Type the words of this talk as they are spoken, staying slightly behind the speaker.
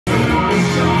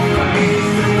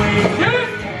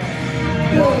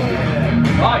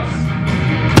Nice.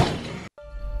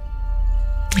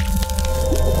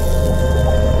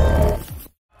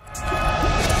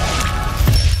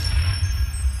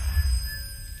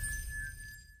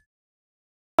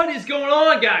 What is going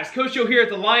on, guys? Coach Joe here at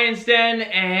the Lions Den,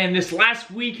 and this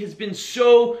last week has been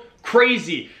so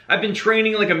crazy. I've been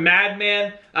training like a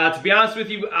madman. To be honest with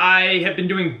you, I have been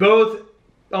doing both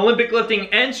Olympic lifting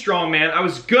and strongman. I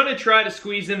was gonna try to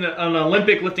squeeze in an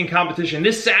Olympic lifting competition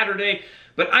this Saturday,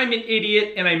 but I'm an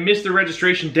idiot and I missed the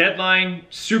registration deadline.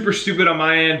 Super stupid on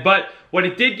my end, but what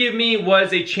it did give me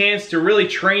was a chance to really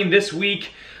train this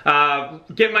week,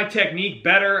 get my technique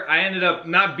better. I ended up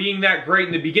not being that great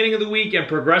in the beginning of the week and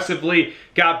progressively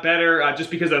got better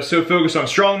just because I was so focused on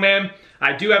strongman.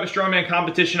 I do have a strongman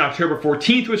competition October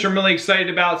 14th, which I'm really excited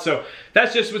about. So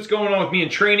that's just what's going on with me in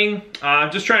training.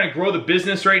 I'm just trying to grow the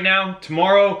business right now.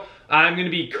 Tomorrow, I'm gonna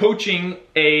be coaching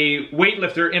a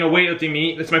weightlifter in a weightlifting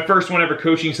meet. That's my first one ever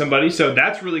coaching somebody, so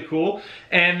that's really cool.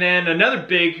 And then another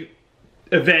big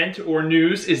event or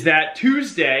news is that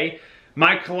Tuesday,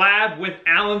 my collab with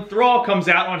Alan Thrall comes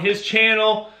out on his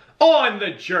channel on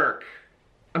the jerk.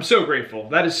 I'm so grateful.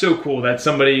 That is so cool that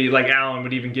somebody like Alan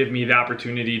would even give me the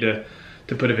opportunity to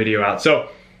put a video out. So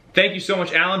thank you so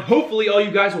much, Alan. Hopefully all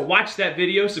you guys will watch that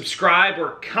video, subscribe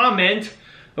or comment,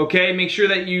 okay? Make sure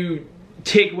that you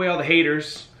take away all the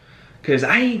haters, because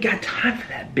I ain't got time for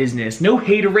that business. No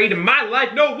haterade in my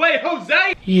life, no way,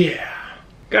 Jose! Yeah,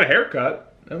 got a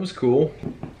haircut. That was cool.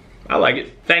 I like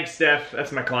it. Thanks, Steph.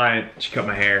 That's my client. She cut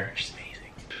my hair. She's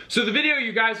amazing. So the video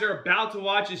you guys are about to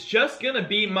watch is just gonna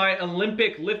be my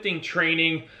Olympic lifting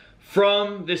training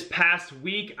from this past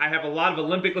week. I have a lot of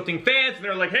Olympic lifting fans and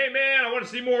they're like, hey man, I wanna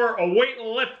see more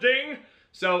weightlifting.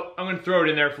 So I'm gonna throw it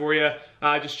in there for you.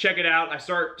 Just check it out. I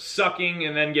start sucking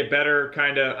and then get better,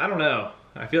 kinda, I don't know.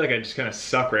 I feel like I just kinda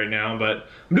suck right now, but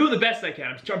I'm doing the best I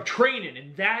can. I'm training,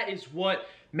 and that is what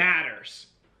matters.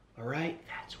 All right,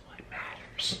 that's what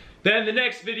matters. Then the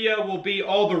next video will be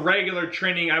all the regular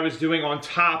training I was doing on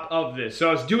top of this. So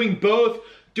I was doing both,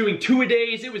 doing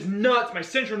 2-a-days. It was nuts. My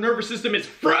central nervous system is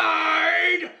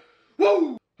fried.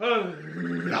 Woo!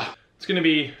 It's gonna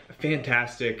be a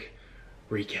fantastic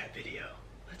recap video.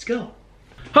 Let's go.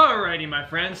 Alrighty, my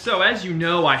friends. So as you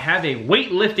know, I have a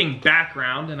weightlifting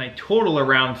background and I total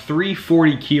around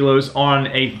 340 kilos on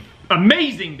an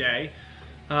amazing day.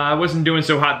 I wasn't doing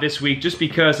so hot this week just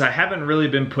because I haven't really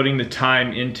been putting the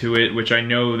time into it, which I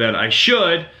know that I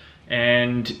should,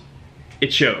 and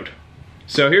it showed.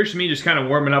 So here's me just kind of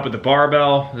warming up with the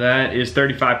barbell. That is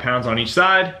 35 pounds on each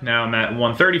side. Now I'm at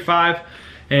 135.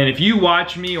 And if you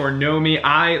watch me or know me,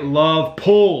 I love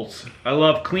pulls. I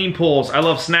love clean pulls. I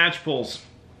love snatch pulls.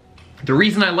 The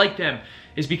reason I like them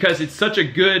is because it's such a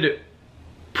good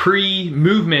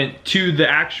pre-movement to the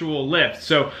actual lift.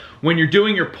 So when you're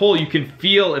doing your pull, you can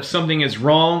feel if something is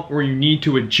wrong or you need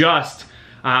to adjust.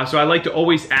 So I like to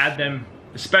always add them,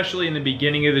 especially in the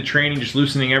beginning of the training, just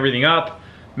loosening everything up.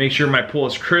 Make sure my pull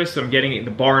is crisp, I'm getting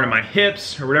the bar into my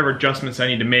hips, or whatever adjustments I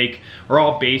need to make are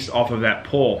all based off of that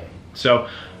pull. So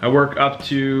I work up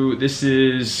to, this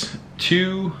is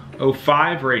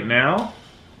 205 right now.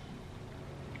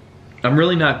 I'm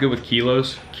really not good with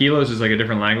kilos. Kilos is like a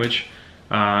different language,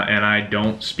 and I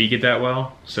don't speak it that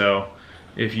well. So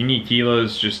if you need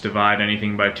kilos, just divide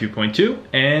anything by 2.2,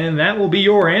 and that will be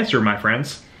your answer, my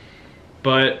friends.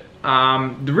 But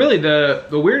really the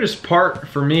weirdest part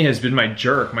for me has been my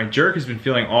jerk. My jerk has been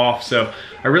feeling off, so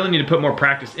I really need to put more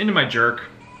practice into my jerk.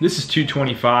 This is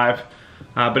 225,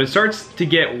 but it starts to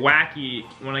get wacky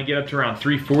when I get up to around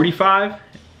 345,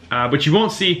 but you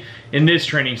won't see in this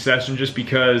training session just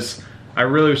because I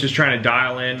really was just trying to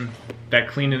dial in that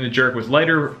clean and the jerk with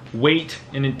lighter weight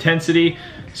and intensity.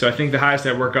 So I think the highest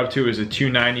I work up to is a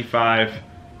 295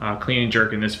 clean and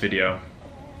jerk in this video.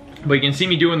 But you can see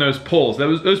me doing those pulls.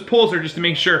 Those pulls are just to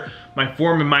make sure my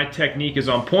form and my technique is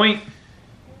on point.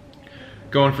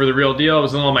 Going for the real deal. I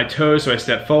was a little on my toes, so I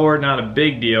stepped forward, not a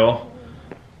big deal.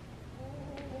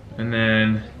 And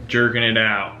then jerking it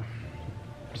out.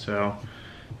 So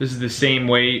this is the same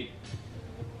weight.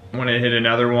 I want to hit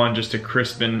another one just to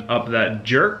crispen up that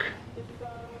jerk.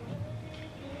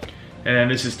 And then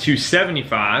this is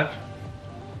 275.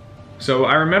 So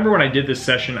I remember when I did this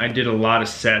session, I did a lot of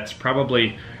sets,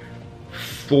 probably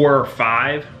 4 or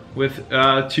 5 with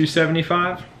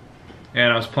 275.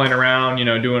 And I was playing around, you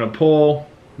know, doing a pull,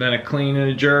 then a clean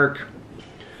and a jerk.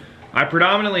 I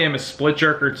predominantly am a split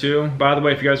jerker too. By the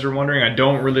way, if you guys are wondering, I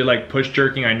don't really like push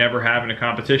jerking. I never have in a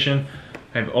competition.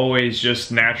 I've always just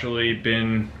naturally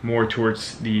been more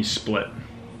towards the split.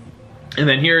 And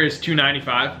then here is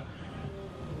 295.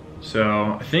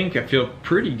 So I think I feel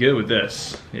pretty good with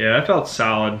this. Yeah, that felt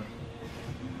solid.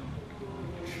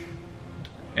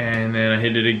 And then I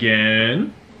hit it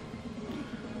again.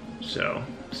 So,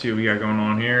 see what we got going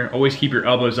on here. Always keep your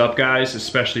elbows up, guys,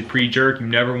 especially pre-jerk. You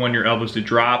never want your elbows to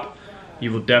drop.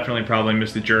 You will definitely probably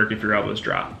miss the jerk if your elbows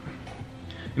drop.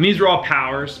 And these are all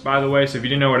powers, by the way, so if you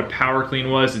didn't know what a power clean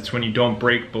was, it's when you don't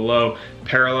break below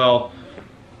parallel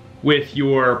with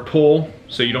your pull,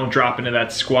 so you don't drop into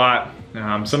that squat.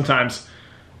 Sometimes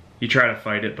you try to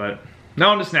fight it, but now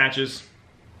on to snatches.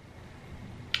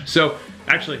 So,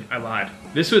 actually, I lied.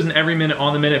 This was an every minute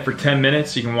on the minute for 10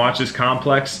 minutes. You can watch this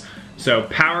complex. So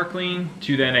power clean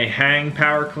to then a hang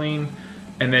power clean,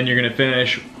 and then you're gonna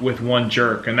finish with one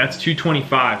jerk, and that's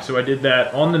 225. So I did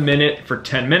that on the minute for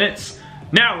 10 minutes.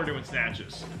 Now we're doing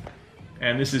snatches.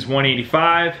 And this is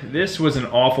 185. This was an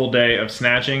awful day of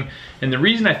snatching. And the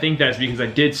reason I think that is because I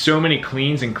did so many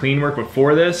cleans and clean work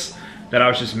before this that I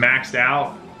was just maxed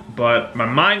out. But my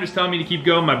mind was telling me to keep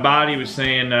going. My body was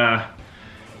saying,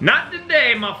 not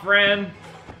today, my friend.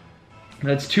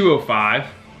 That's 205.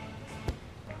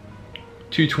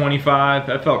 225,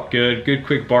 that felt good. Good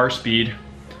quick bar speed.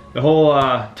 The whole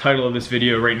title of this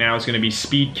video right now is gonna be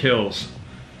Speed Kills,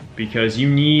 because you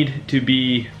need to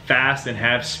be fast and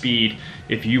have speed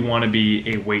if you wanna be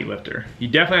a weightlifter. You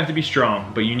definitely have to be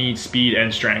strong, but you need speed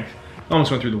and strength.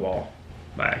 Almost went through the wall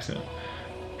by accident.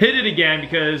 Hit it again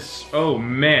because, oh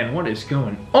man, what is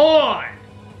going on?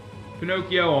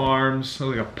 Pinocchio arms,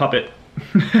 look like a puppet.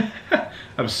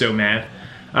 I was so mad.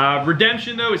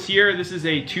 Redemption though is here. This is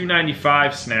a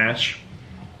 295 snatch,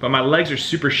 but my legs are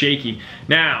super shaky.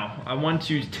 Now, I want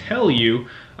to tell you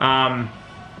the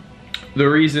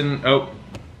reason, oh,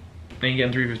 ain't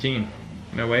getting 315.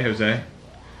 No way, Jose. And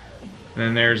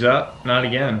then there's up, not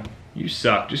again. You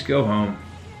suck, just go home.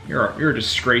 You're a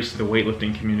disgrace to the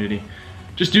weightlifting community.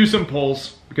 Just do some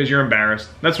pulls because you're embarrassed.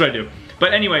 That's what I do.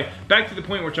 But anyway, back to the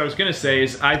point which I was gonna say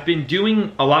is I've been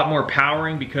doing a lot more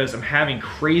powering because I'm having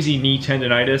crazy knee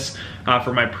tendonitis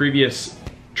for my previous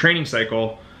training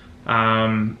cycle.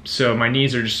 So my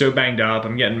knees are just so banged up.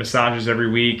 I'm getting massages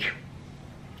every week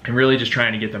and really just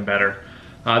trying to get them better.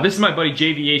 This is my buddy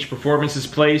JVH Performance's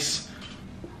place.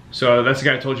 So that's the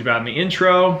guy I told you about in the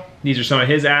intro. These are some of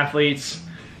his athletes.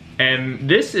 And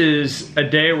this is a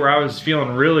day where I was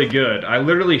feeling really good. I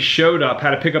literally showed up,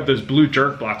 had to pick up those blue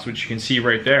jerk blocks, which you can see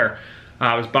right there.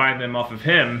 I was buying them off of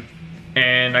him,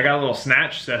 and I got a little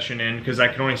snatch session in because I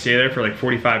could only stay there for like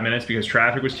 45 minutes because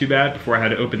traffic was too bad before I had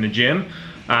to open the gym.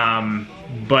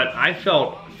 But I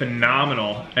felt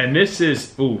phenomenal, and this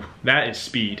is, ooh, that is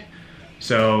speed.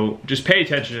 So just pay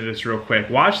attention to this real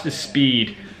quick. Watch the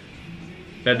speed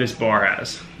that this bar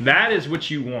has. That is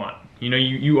what you want. You know,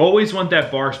 you always want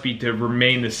that bar speed to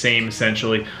remain the same,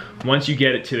 essentially, once you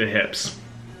get it to the hips.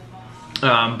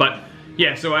 But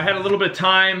yeah, so I had a little bit of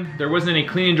time. There wasn't any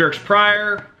clean and jerks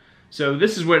prior. So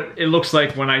this is what it looks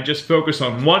like when I just focus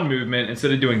on one movement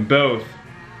instead of doing both.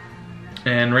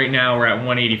 And right now we're at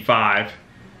 185.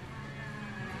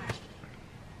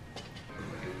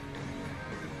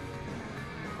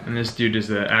 And this dude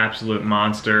is an absolute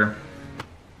monster.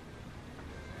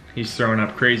 He's throwing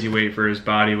up crazy weight for his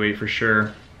body weight for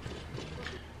sure.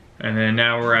 And then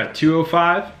now we're at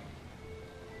 205.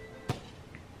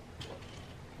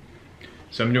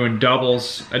 So I'm doing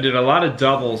doubles. I did a lot of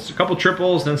doubles, a couple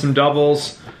triples, then some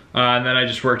doubles, and then I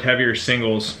just worked heavier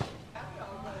singles.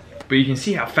 But you can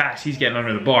see how fast he's getting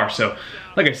under the bar. So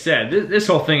like I said, this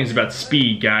whole thing is about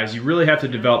speed, guys. You really have to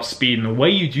develop speed, and the way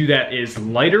you do that is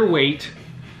lighter weight,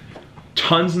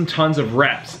 tons and tons of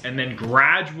reps, and then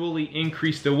gradually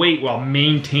increase the weight while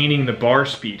maintaining the bar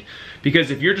speed. Because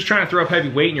if you're just trying to throw up heavy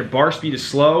weight and your bar speed is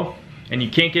slow and you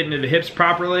can't get into the hips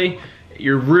properly,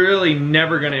 you're really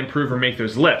never gonna improve or make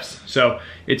those lifts. So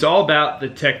it's all about the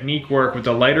technique work with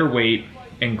the lighter weight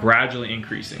and gradually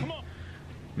increasing.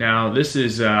 Now this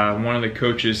is one of the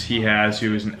coaches he has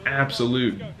who is an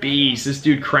absolute beast. This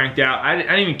dude cranked out, I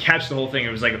didn't even catch the whole thing.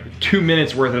 It was like 2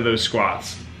 minutes worth of those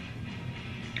squats.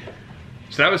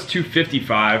 So that was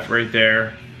 255 right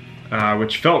there,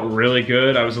 which felt really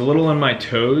good. I was a little on my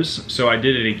toes, so I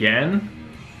did it again,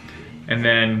 and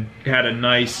then had a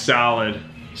nice solid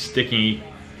sticky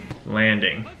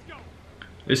landing.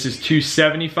 This is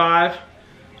 275,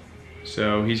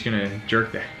 so he's gonna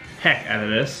jerk the heck out of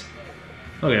this.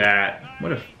 Look at that,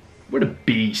 what a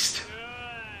beast.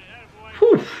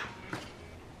 Whew.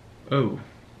 Oh,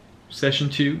 session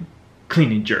 2,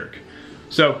 clean and jerk.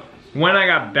 So when I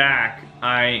got back,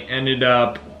 I ended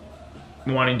up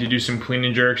wanting to do some clean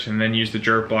and jerks and then use the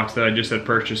jerk blocks that I just had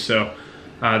purchased. So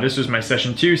this was my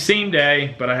session 2, same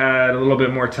day, but I had a little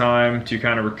bit more time to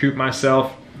kind of recoup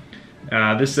myself.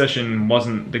 This session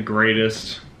wasn't the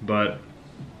greatest, but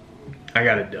I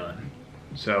got it done.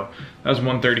 So that was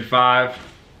 135.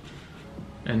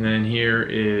 And then here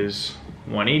is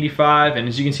 185. And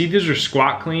as you can see, these are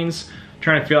squat cleans. I'm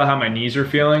trying to feel how my knees are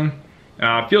feeling.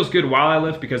 It feels good while I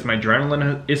lift because my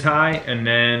adrenaline is high, and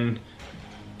then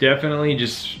definitely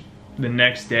just the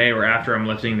next day or after I'm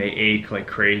lifting, they ache like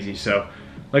crazy. So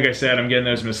like I said, I'm getting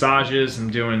those massages,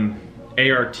 I'm doing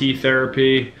ART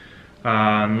therapy,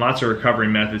 lots of recovery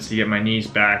methods to get my knees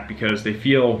back because they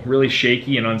feel really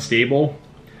shaky and unstable.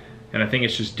 And I think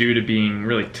it's just due to being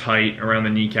really tight around the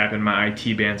kneecap, and my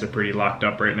IT bands are pretty locked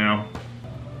up right now.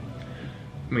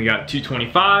 We got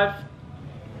 225.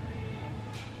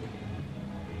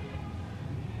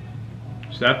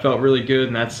 So that felt really good,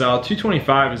 and that's solid.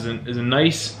 225 is a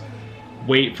nice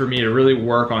weight for me to really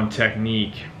work on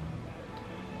technique.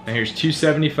 And here's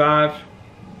 275.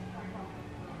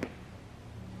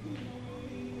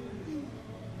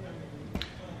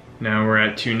 Now we're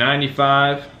at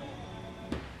 295.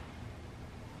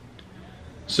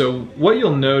 So what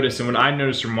you'll notice, and what I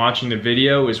noticed from watching the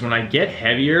video, is when I get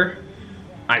heavier,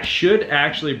 I should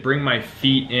actually bring my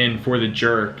feet in for the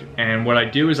jerk. And what I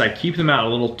do is I keep them out a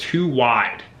little too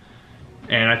wide.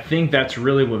 And I think that's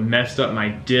really what messed up my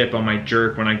dip on my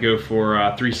jerk when I go for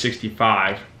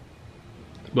 365.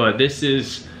 But this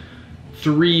is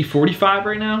 345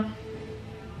 right now.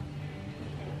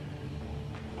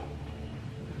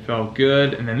 Felt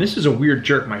good. And then this is a weird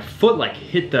jerk. My foot like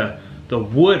hit the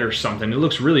wood or something. It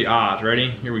looks really odd. Ready?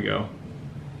 Here we go.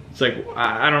 It's like,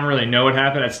 I don't really know what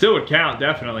happened. It still would count,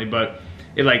 definitely, but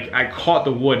it like, I caught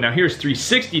the wood. Now here's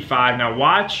 365. Now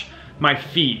watch my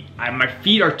feet. My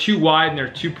feet are too wide and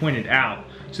they're too pointed out.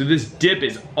 So this dip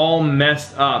is all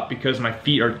messed up because my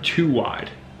feet are too wide.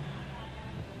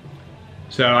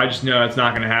 So I just know that's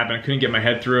not gonna happen. I couldn't get my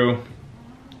head through.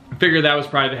 I figured that was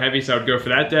probably the heaviest I would go for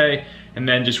that day, and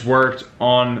then just worked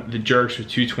on the jerks with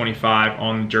 225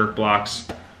 on the jerk blocks,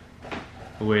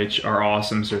 which are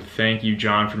awesome. So thank you,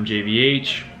 John from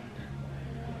JVH.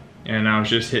 And I was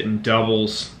just hitting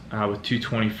doubles with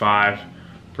 225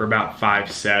 for about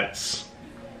 5 sets.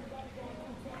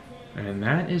 And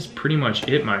that is pretty much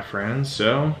it, my friends.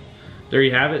 So there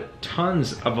you have it.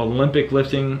 Tons of Olympic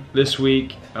lifting this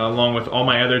week, along with all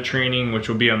my other training, which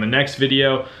will be on the next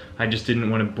video. I just didn't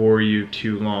want to bore you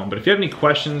too long. But if you have any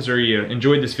questions or you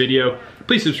enjoyed this video,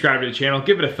 please subscribe to the channel,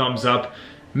 give it a thumbs up.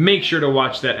 Make sure to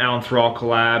watch that Alan Thrall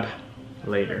collab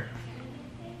later.